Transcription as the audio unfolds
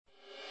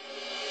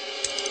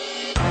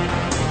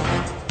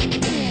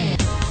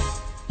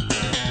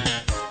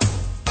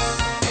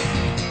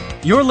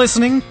You're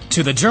listening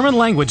to the German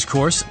language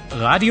course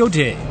Radio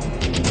D.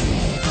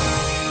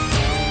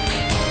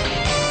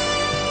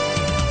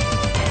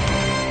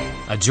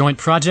 A joint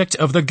project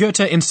of the Goethe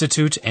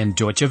Institute and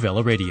Deutsche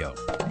Welle Radio.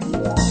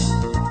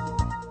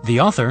 The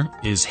author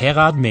is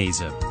Herrad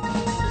Meese.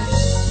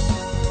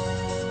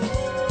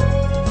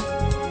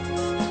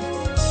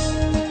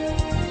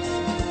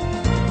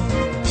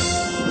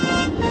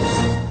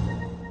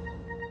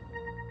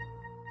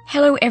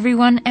 Hello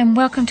everyone and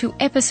welcome to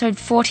episode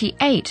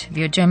 48 of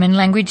your German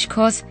language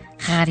course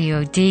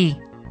Radio D.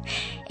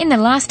 In the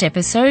last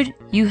episode,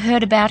 you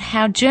heard about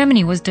how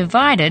Germany was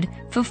divided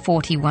for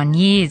 41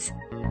 years.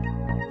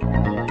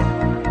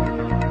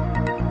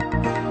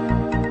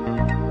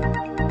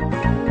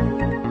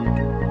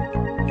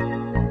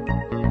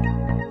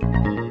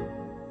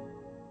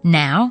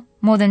 Now,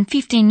 more than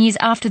 15 years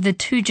after the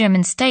two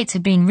German states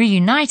have been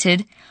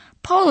reunited,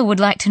 Paula would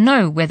like to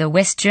know whether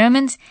West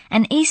Germans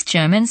and East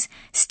Germans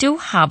still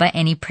harbour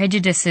any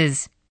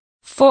prejudices,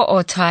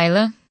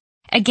 Vorurteile,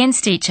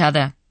 against each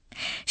other.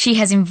 She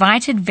has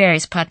invited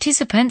various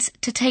participants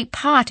to take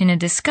part in a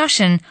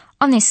discussion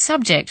on this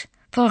subject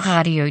for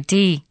Radio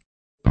D.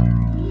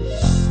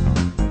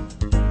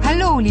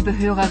 Hallo, liebe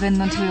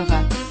Hörerinnen und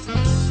Hörer.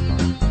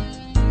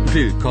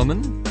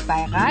 Willkommen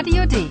bei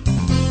Radio D.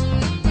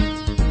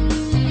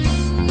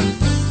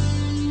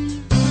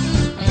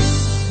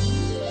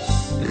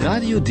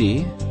 Radio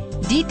D.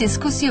 Die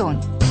Diskussion.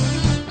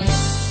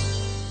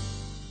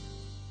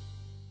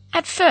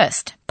 At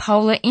first,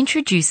 Paula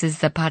introduces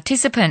the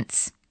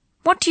participants.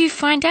 What do you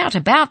find out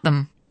about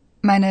them?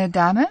 Meine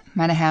Damen,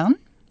 meine Herren,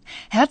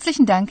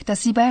 herzlichen Dank,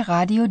 dass Sie bei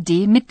Radio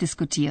D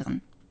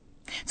mitdiskutieren.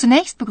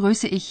 Zunächst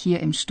begrüße ich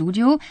hier im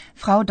Studio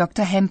Frau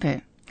Dr.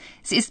 Hempel.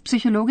 Sie ist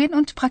Psychologin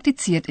und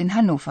praktiziert in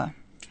Hannover.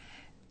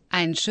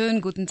 Einen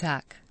schönen guten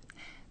Tag.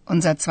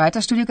 Unser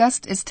zweiter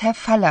Studiogast ist Herr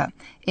Faller.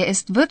 Er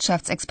ist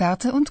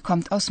Wirtschaftsexperte und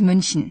kommt aus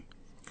München.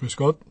 Grüß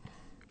Gott.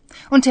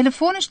 Und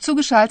telefonisch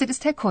zugeschaltet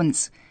ist Herr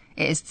Kunz.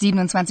 Er ist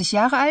 27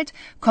 Jahre alt,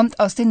 kommt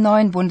aus den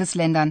 9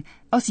 Bundesländern,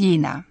 aus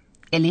Jena.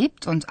 Er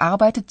lebt und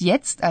arbeitet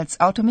jetzt als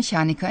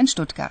Automechaniker in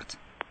Stuttgart.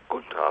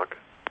 Guten Tag.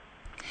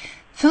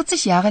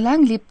 40 Jahre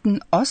lang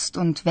lebten Ost-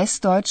 und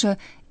Westdeutsche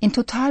in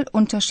total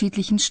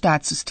unterschiedlichen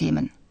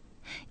Staatssystemen.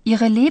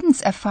 Ihre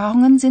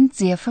Lebenserfahrungen sind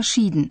sehr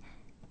verschieden.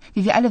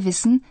 Wie wir alle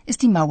wissen,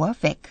 ist die Mauer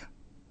weg.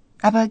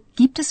 Aber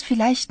gibt es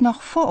vielleicht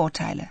noch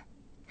Vorurteile?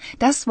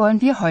 Das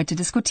wollen wir heute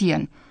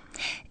diskutieren.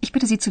 Ich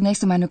bitte Sie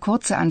zunächst um eine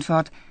kurze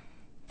Antwort.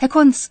 Herr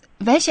Kunz,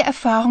 welche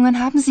Erfahrungen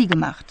haben Sie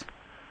gemacht?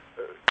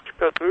 Ich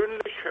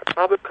persönlich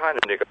habe keine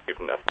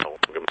negativen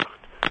Erfahrungen gemacht.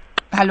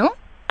 Hallo?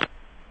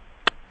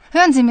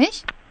 Hören Sie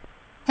mich?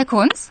 Herr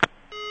Kunz?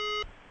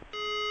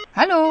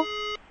 Hallo?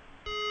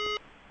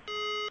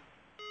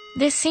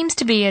 There seems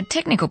to be a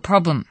technical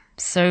problem,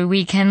 so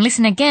we can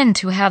listen again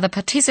to how the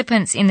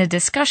participants in the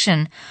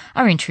discussion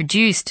are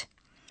introduced.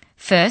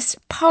 First,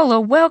 Paula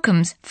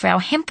welcomes Frau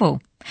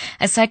Hempel,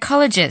 a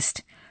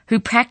psychologist who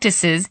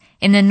practices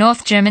in the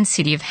North German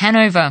city of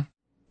Hanover.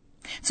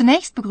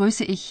 Zunächst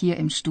begrüße ich hier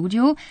im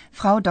Studio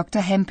Frau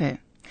Dr. Hempel.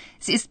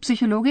 Sie ist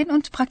Psychologin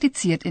und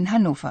praktiziert in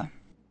Hannover.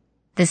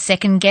 The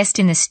second guest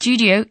in the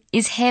studio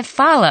is Herr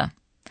Faller,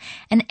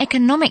 an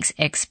economics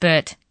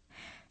expert,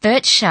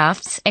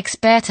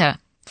 Wirtschaftsexperte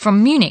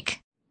from Munich.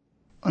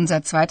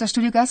 Unser zweiter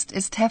Studiogast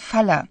ist Herr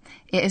Faller.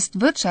 Er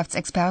ist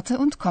Wirtschaftsexperte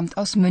und kommt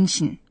aus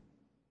München.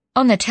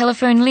 On the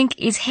telephone link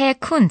is Herr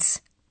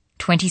Kunz,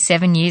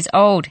 27 years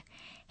old.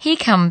 He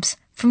comes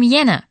from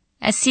Jena,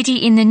 a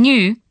city in the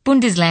new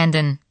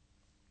Bundesländern.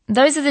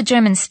 Those are the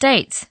German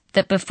states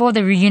that before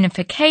the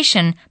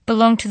reunification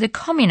belonged to the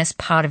communist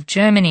part of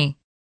Germany.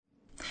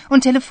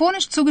 Und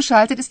telefonisch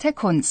zugeschaltet ist Herr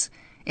Kunz.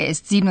 Er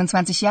ist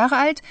 27 Jahre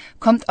alt,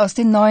 kommt aus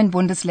den 9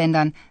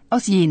 Bundesländern,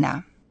 aus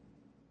Jena.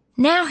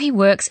 Now he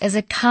works as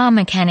a car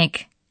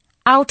mechanic,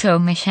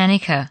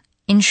 Automechaniker,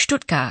 in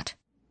Stuttgart.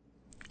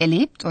 Er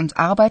lebt und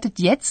arbeitet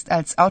jetzt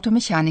als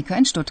Automechaniker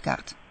in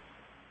Stuttgart.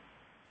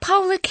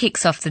 Paula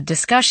kicks off the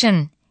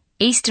discussion.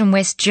 East and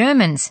West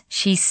Germans,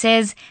 she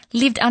says,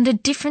 lived under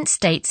different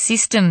state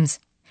systems,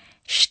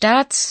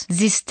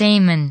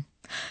 Staatssystemen,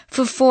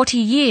 for 40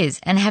 years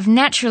and have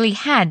naturally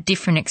had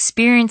different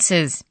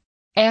experiences,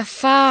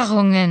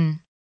 Erfahrungen,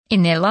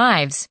 in their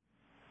lives.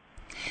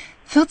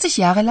 40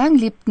 Jahre lang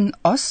lebten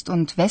Ost-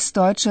 und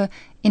Westdeutsche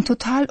in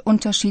total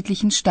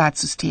unterschiedlichen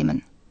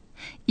Staatssystemen.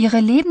 Ihre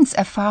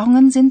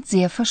Lebenserfahrungen sind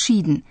sehr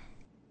verschieden.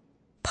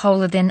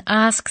 Paula then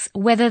asks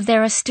whether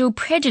there are still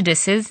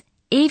prejudices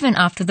even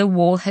after the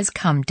wall has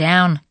come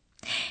down.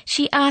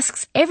 She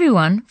asks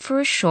everyone for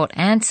a short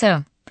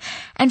answer,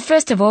 and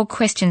first of all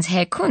questions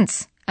Herr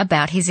Kunz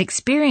about his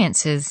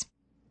experiences.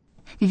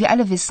 Wie wir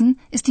alle wissen,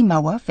 ist die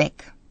Mauer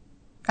weg.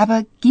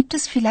 Aber gibt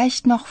es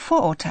vielleicht noch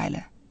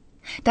Vorurteile?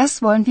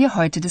 Das wollen wir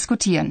heute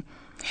diskutieren.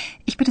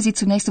 Ich bitte Sie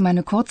zunächst um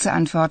eine kurze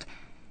Antwort.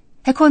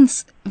 Herr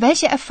Kunz,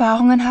 welche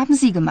Erfahrungen haben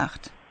Sie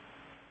gemacht?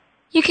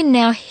 You can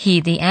now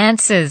hear the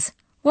answers.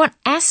 What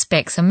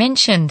aspects are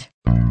mentioned?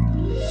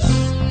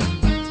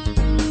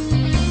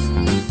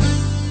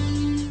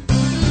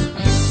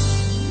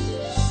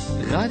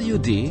 Radio Radio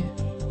D.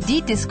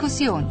 Die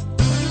Diskussion.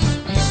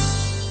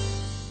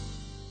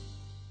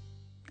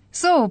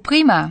 So,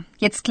 prima.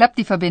 Jetzt klappt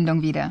die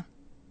Verbindung wieder.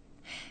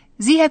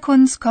 Sie, Herr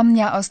Kunz, kommen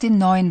ja aus den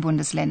neuen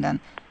Bundesländern.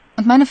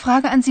 Und meine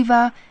Frage an Sie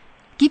war,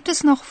 gibt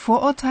es noch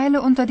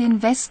Vorurteile unter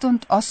den West-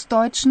 und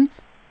Ostdeutschen?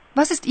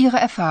 Was ist Ihre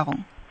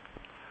Erfahrung?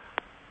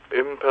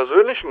 Im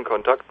persönlichen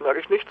Kontakt merke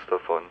ich nichts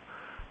davon.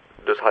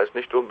 Das heißt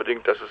nicht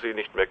unbedingt, dass es sie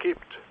nicht mehr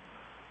gibt.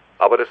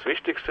 Aber das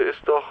Wichtigste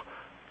ist doch,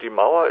 die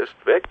Mauer ist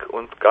weg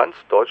und ganz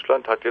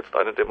Deutschland hat jetzt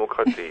eine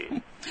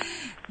Demokratie.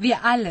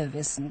 Wir alle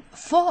wissen,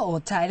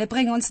 Vorurteile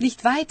bringen uns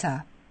nicht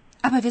weiter.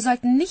 Aber wir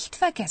sollten nicht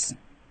vergessen,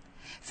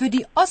 für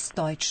die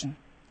Ostdeutschen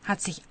hat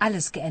sich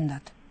alles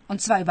geändert. Und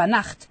zwar über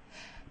Nacht.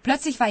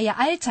 Plötzlich war ihr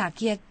Alltag,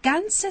 ihr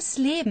ganzes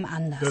Leben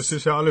anders. Das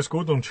ist ja alles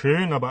gut und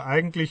schön, aber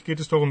eigentlich geht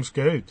es doch ums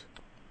Geld.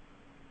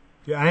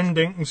 Die einen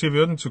denken, sie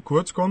würden zu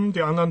kurz kommen,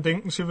 die anderen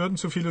denken, sie würden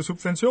zu viele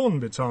Subventionen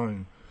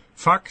bezahlen.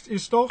 Fakt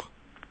ist doch,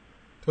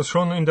 dass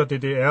schon in der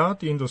DDR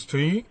die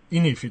Industrie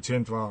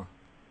ineffizient war.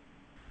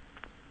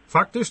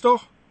 Fakt ist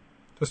doch,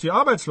 dass die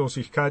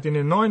Arbeitslosigkeit in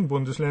den neuen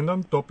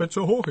Bundesländern doppelt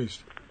so hoch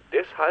ist.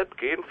 Deshalb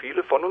gehen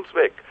viele von uns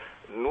weg.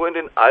 Nur in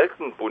den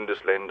alten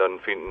Bundesländern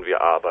finden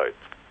wir Arbeit.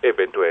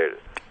 Eventuell.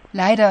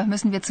 Leider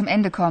müssen wir zum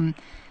Ende kommen.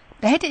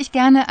 Da hätte ich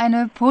gerne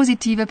eine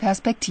positive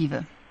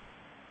Perspektive.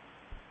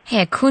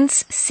 Herr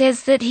Kunz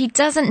says that he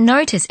doesn't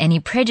notice any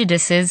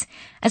prejudices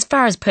as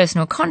far as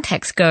personal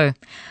contacts go,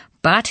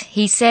 but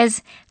he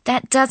says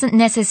that doesn't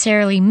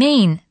necessarily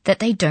mean that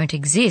they don't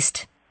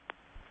exist.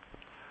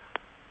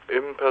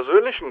 Im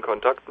persönlichen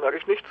Kontakt merke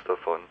ich nichts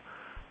davon.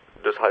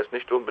 Das heißt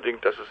nicht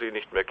unbedingt, dass es sie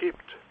nicht mehr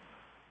gibt.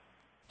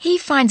 He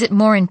finds it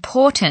more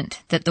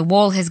important that the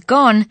wall has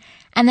gone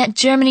and that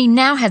Germany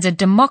now has a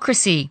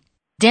democracy.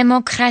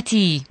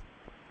 Demokratie.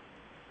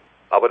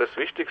 Aber das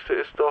Wichtigste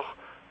ist doch,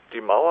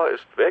 die Mauer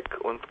ist weg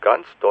und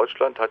ganz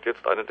Deutschland hat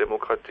jetzt eine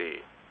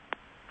Demokratie.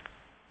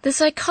 The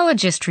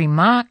psychologist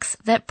remarks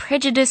that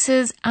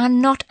prejudices are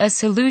not a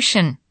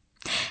solution.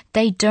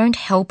 They don't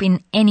help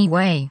in any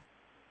way.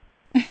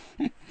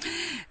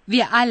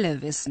 Wir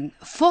alle wissen,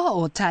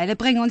 Vorurteile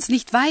bringen uns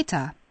nicht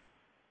weiter.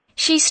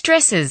 She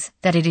stresses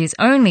that it is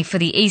only for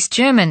the East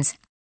Germans,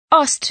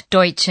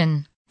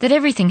 Ostdeutschen, that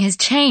everything has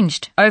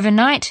changed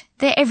overnight,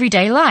 their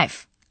everyday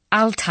life,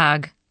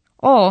 Alltag,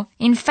 or,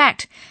 in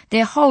fact,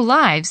 their whole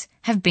lives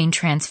have been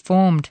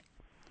transformed.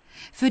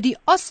 Für die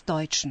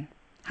Ostdeutschen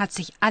hat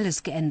sich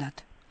alles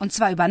geändert. Und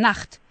zwar über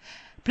Nacht.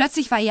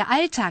 Plötzlich war ihr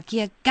Alltag,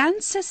 ihr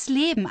ganzes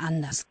Leben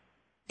anders.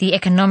 The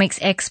economics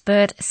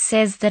expert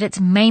says that it's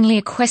mainly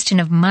a question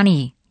of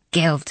money,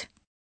 Geld.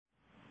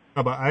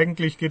 Aber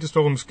eigentlich geht es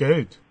doch ums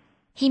Geld.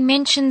 He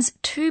mentions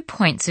 2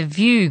 points of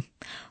view.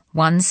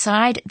 One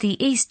side, the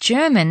East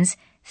Germans,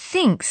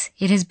 thinks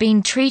it has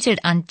been treated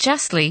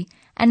unjustly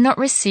and not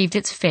received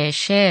its fair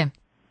share.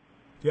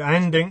 Die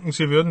einen denken,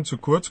 sie würden zu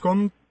kurz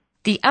kommen.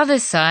 The other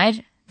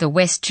side, the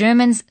West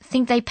Germans,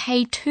 think they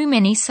pay too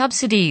many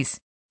subsidies,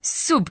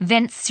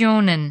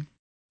 Subventionen,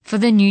 for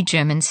the new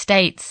German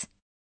states.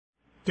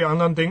 Die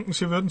anderen denken,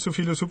 sie würden zu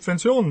viele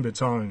Subventionen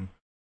bezahlen.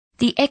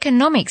 The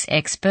economics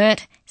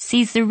expert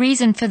sees the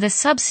reason for the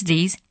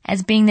subsidies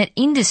as being that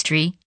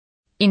Industrie,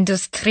 in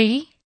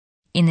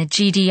the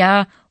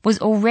GDR was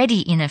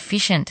already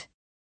inefficient.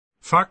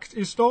 Fakt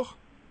ist doch,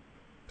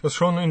 dass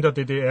schon in der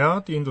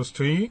DDR die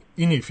Industrie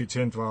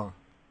ineffizient war.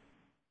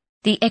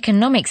 The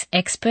economics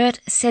expert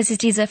says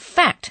it is a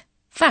fact,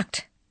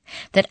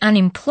 that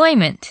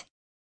unemployment,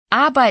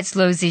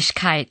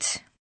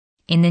 Arbeitslosigkeit,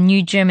 in the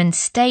new German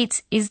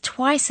states is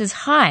twice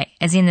as high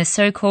as in the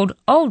so-called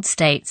old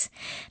states,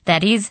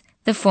 that is,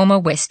 the former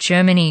West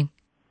Germany.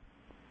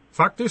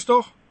 Fakt ist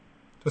doch,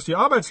 dass die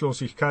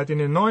Arbeitslosigkeit in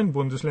den neuen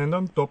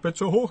Bundesländern doppelt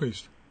so hoch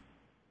ist.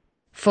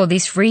 For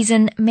this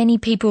reason, many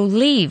people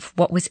leave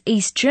what was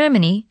East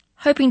Germany,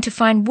 hoping to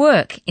find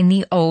work in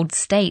the old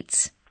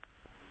states.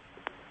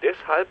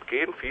 Deshalb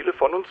gehen viele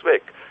von uns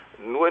weg.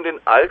 Nur in den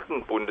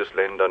alten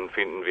Bundesländern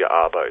finden wir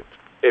Arbeit.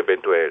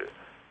 Eventuell.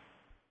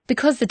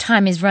 Because the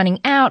time is running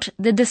out,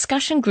 the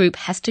discussion group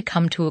has to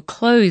come to a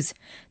close.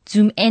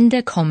 Zum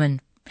Ende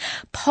kommen.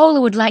 Paula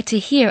would like to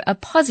hear a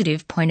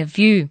positive point of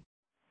view.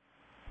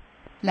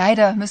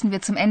 Leider müssen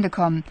wir zum Ende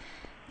kommen.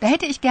 Da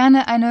hätte ich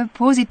gerne eine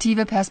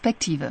positive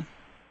Perspektive.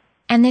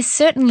 And there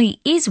certainly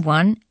is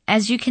one,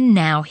 as you can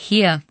now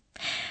hear.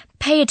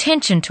 Pay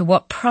attention to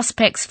what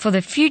prospects for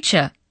the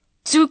future,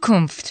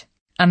 Zukunft,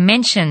 are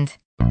mentioned.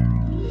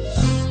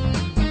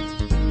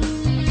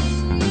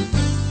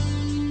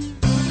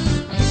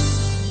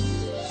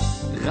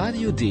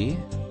 Radio D.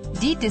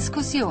 Die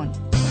Diskussion.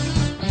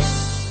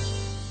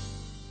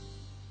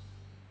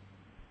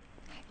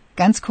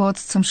 Ganz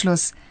kurz zum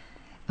Schluss.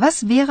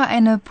 Was wäre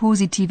eine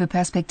positive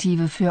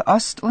Perspektive für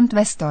Ost- und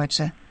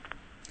Westdeutsche?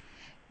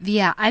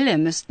 Wir alle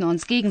müssten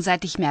uns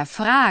gegenseitig mehr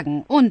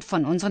fragen und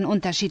von unseren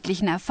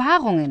unterschiedlichen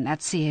Erfahrungen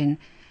erzählen.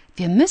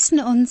 Wir müssen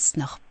uns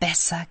noch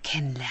besser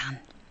kennenlernen.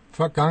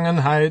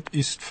 Vergangenheit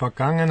ist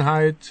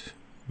Vergangenheit.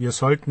 Wir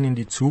sollten in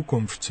die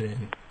Zukunft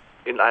sehen.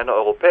 In eine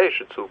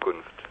europäische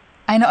Zukunft.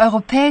 Eine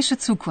europäische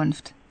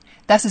Zukunft.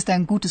 Das ist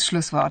ein gutes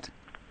Schlusswort.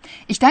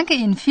 Ich danke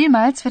Ihnen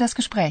vielmals für das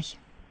Gespräch.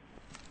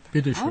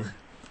 Bitte schön.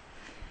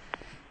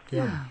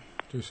 Ja,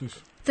 das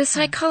ist... The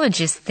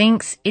psychologist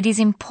thinks it is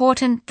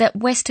important that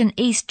West and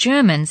East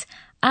Germans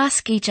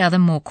ask each other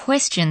more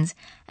questions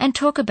and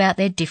talk about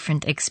their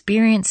different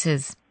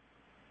experiences.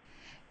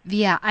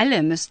 Wir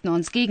alle müssten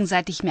uns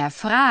gegenseitig mehr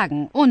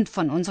fragen und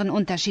von unseren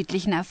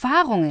unterschiedlichen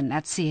Erfahrungen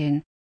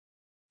erzählen.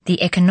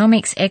 The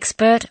economics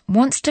expert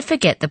wants to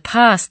forget the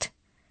past,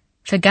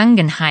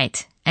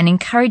 Vergangenheit, and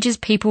encourages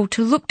people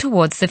to look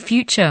towards the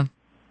future.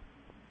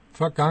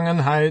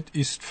 Vergangenheit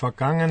ist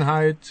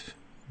Vergangenheit.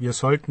 Wir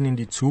sollten in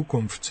die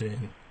Zukunft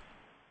sehen.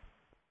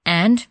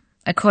 And,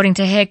 according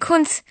to Herr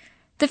Kunz,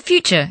 the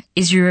future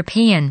is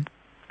European.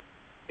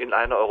 In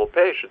eine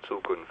europäische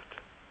Zukunft.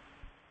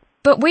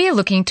 But we are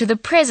looking to the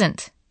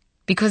present,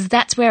 because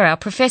that's where our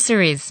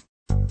professor is.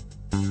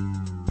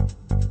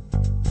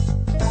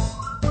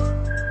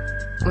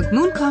 Und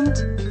nun kommt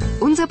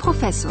unser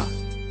Professor.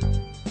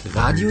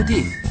 Radio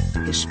D.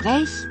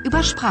 Gespräch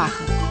über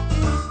Sprache.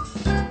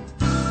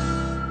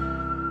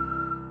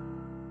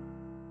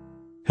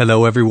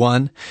 Hello,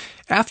 everyone.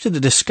 After the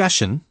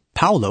discussion,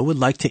 Paula would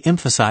like to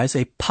emphasize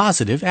a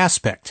positive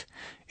aspect.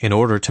 In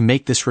order to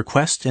make this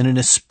request in an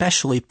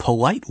especially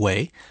polite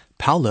way,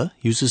 Paula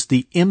uses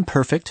the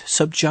imperfect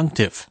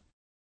subjunctive.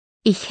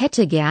 Ich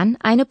hätte gern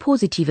eine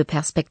positive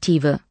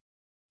Perspektive.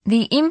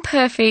 The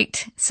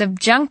imperfect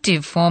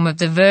subjunctive form of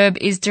the verb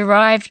is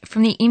derived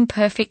from the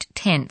imperfect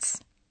tense.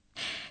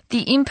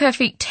 The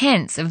imperfect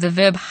tense of the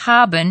verb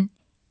haben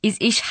is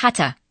ich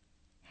hatte.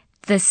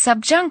 The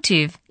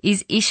subjunctive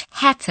is ich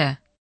hätte.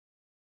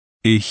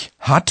 Ich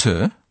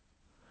hatte.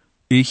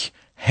 Ich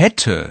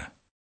hätte.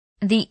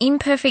 The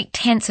imperfect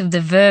tense of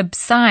the verb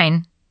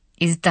sein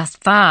is das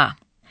war.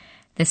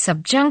 The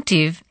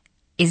subjunctive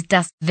is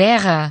das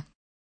wäre.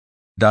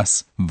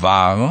 Das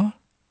war.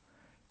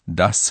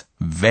 Das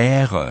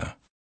wäre.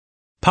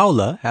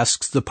 Paula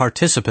asks the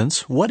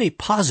participants what a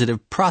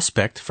positive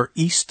prospect for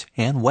East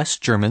and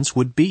West Germans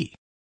would be.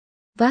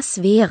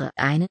 Was wäre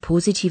eine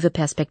positive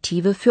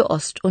Perspektive für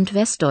Ost- und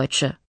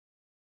Westdeutsche?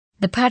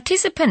 The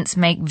participants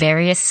make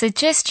various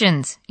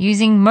suggestions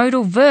using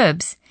modal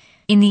verbs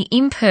in the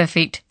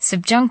imperfect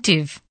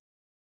subjunctive.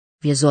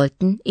 Wir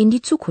sollten in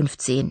die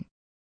Zukunft sehen.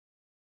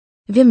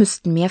 Wir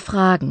müssten mehr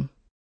fragen.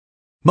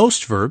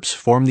 Most verbs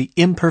form the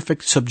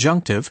imperfect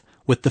subjunctive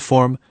with the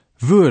form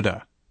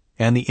würde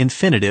and the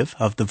infinitive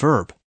of the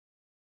verb.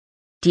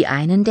 Die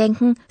einen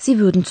denken, sie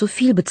würden zu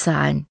viel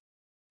bezahlen.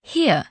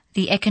 Here,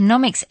 the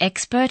economics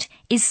expert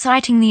is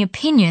citing the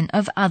opinion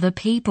of other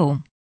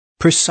people.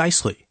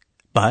 Precisely.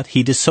 But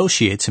he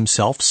dissociates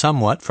himself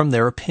somewhat from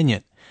their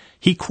opinion.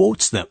 He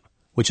quotes them,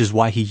 which is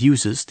why he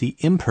uses the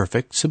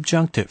imperfect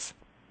subjunctive.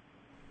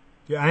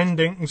 Die einen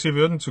denken, sie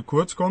würden zu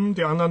kurz kommen,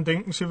 die anderen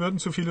denken, sie würden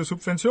zu viele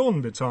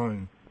Subventionen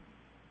bezahlen.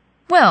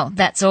 Well,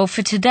 that's all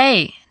for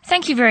today.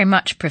 Thank you very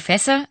much,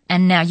 Professor.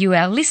 And now you,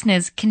 our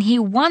listeners, can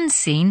hear one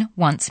scene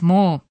once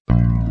more.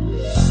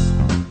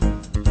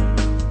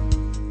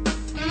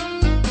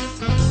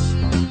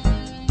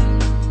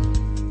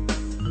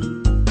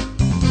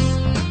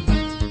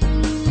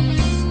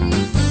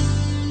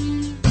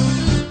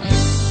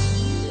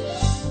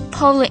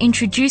 Paula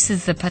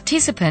introduces the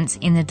participants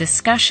in the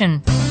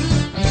discussion.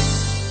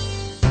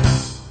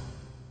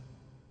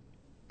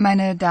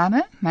 Meine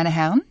Damen, meine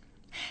Herren,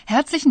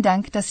 herzlichen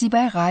Dank, dass Sie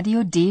bei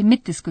Radio D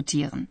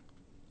mitdiskutieren.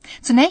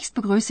 Zunächst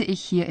begrüße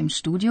ich hier im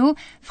Studio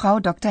Frau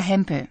Dr.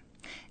 Hempel.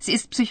 Sie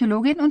ist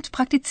Psychologin und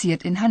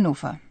praktiziert in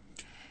Hannover.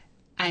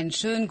 Einen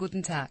schönen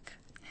guten Tag.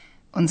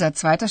 Unser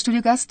zweiter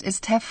Studiogast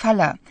ist Herr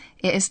Faller.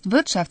 Er ist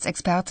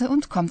Wirtschaftsexperte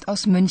und kommt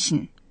aus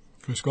München.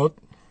 Grüß Gott.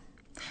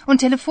 Und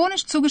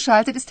telefonisch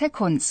zugeschaltet ist Herr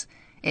Kunz.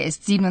 Er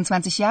ist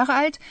 27 Jahre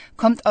alt,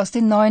 kommt aus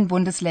den 9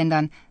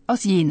 Bundesländern,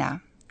 aus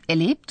Jena. Er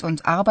lebt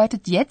und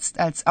arbeitet jetzt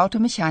als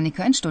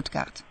Automechaniker in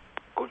Stuttgart.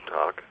 Guten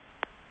Tag.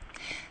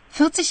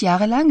 40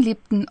 Jahre lang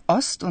lebten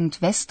Ost-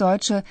 und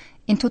Westdeutsche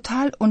in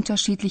total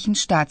unterschiedlichen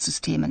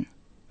Staatssystemen.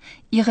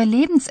 Ihre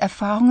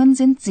Lebenserfahrungen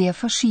sind sehr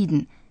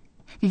verschieden.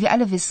 Wie wir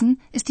alle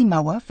wissen, ist die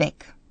Mauer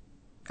weg.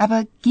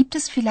 Aber gibt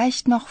es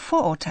vielleicht noch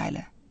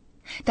Vorurteile?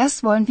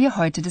 Das wollen wir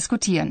heute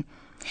diskutieren.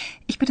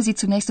 Ich bitte Sie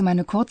zunächst um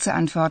eine kurze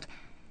Antwort.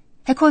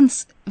 Herr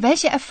Kunz,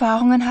 welche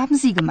Erfahrungen haben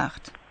Sie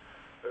gemacht?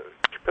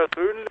 Ich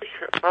persönlich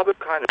habe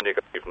keine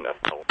negativen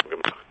Erfahrungen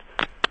gemacht.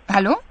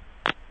 Hallo?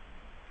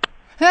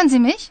 Hören Sie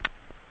mich?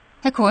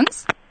 Herr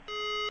Kunz?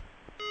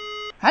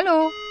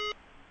 Hallo?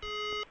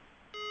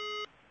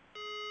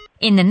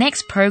 In the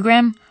next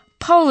program,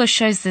 Paula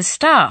shows the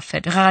staff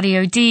at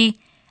Radio D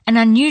an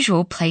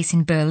unusual place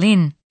in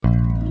Berlin.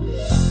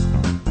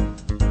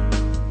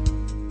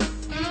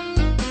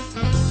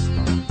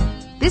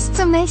 Bis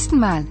zum nächsten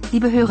Mal,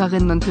 liebe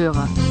Hörerinnen und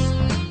Hörer.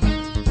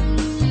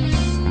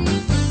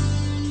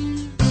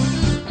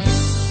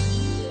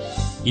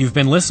 You've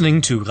been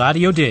listening to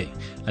Radio D,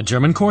 a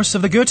German course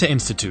of the Goethe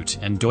Institute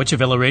and Deutsche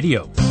Welle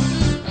Radio.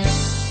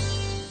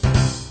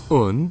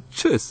 Und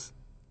tschüss.